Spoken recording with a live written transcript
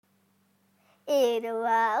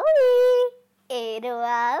એરવાવી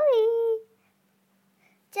એરવાવી.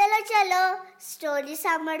 ચલો ચલો સ્ટોરી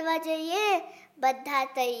સાંભળવા જઈએ. બધા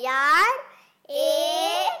તૈયાર?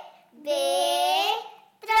 1 2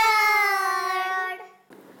 3.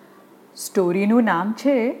 સ્ટોરીનું નામ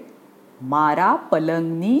છે મારા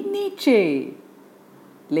પલંગની નીચે.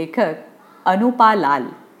 લેખક અનુપા લાલ.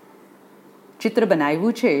 ચિત્ર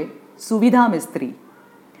બનાવ્યું છે સુવિધા મિસ્ત્રી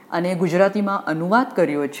અને ગુજરાતીમાં અનુવાદ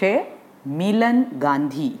કર્યો છે મિલન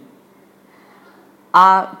ગાંધી.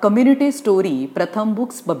 આ કમ્યુનિટી સ્ટોરી પ્રથમ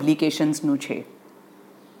બુક્સ પબ્લિકેશન્સનું છે.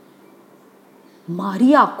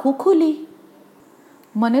 મારી આંખો ખુલી.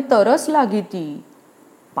 મને તરસ લાગી હતી.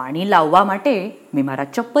 પાણી લાવવા માટે મેં મારા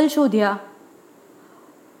ચપ્પલ શોધ્યા.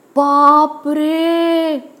 બાપ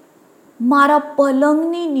રે! મારા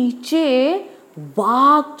પલંગની નીચે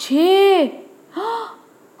વાઘ છે.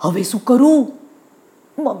 હવે શું કરું?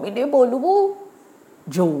 મમ્મીને બોલવું?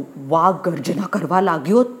 જો વાઘ ગર્જના કરવા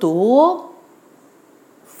લાગ્યો તો?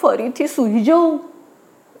 ફરીથી સૂઈ જાઉં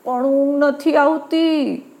પણ ઊંઘ નથી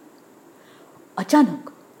આવતી.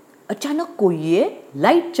 અચાનક કોઈએ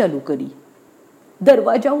લાઈટ ચાલુ કરી.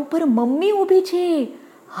 દરવાજા ઉપર મમ્મી ઊભી છે.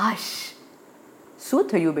 હાશ! શું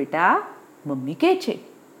થયું બેટા? મમ્મી કહે છે.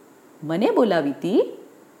 મને બોલાવી હતી?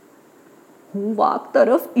 હું વાઘ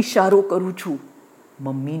તરફ ઈશારો કરું છું.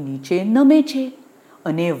 મમ્મી નીચે નમે છે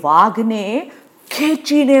અને વાઘને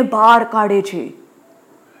ખેંચીને બહાર કાઢે છે.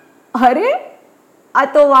 અરે, આ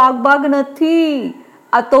તો વાઘ નથી,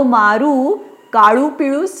 આ તો મારું કાળું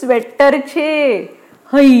પીળું સ્વેટર છે.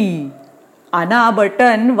 હઈ, આના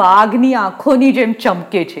બટન વાઘની આંખોની જેમ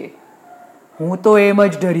ચમકે છે. હું તો એમ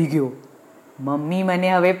જ ડરી ગયો. મમ્મી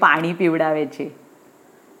મને હવે પાણી પીવડાવે છે.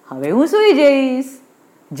 હવે હું સૂઈ જઈશ.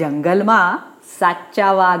 જંગલમાં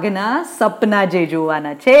સાચા વાઘના સપના જે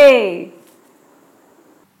જોવાના છે.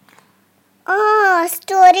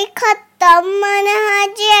 સ્ટોરી ખતમ. મને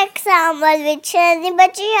હજી એક સાંભળવી છે અને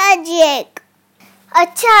પછી હજી એક.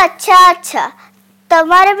 અચ્છા.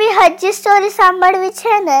 તમારે બી હજી સ્ટોરી સાંભળવી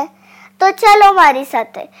છે ને? તો ચલો મારી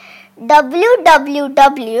સાથે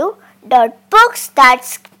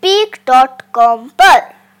www.booksthatspeak.com પર.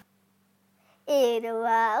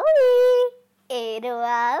 એરવાવી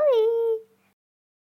એરવાવી.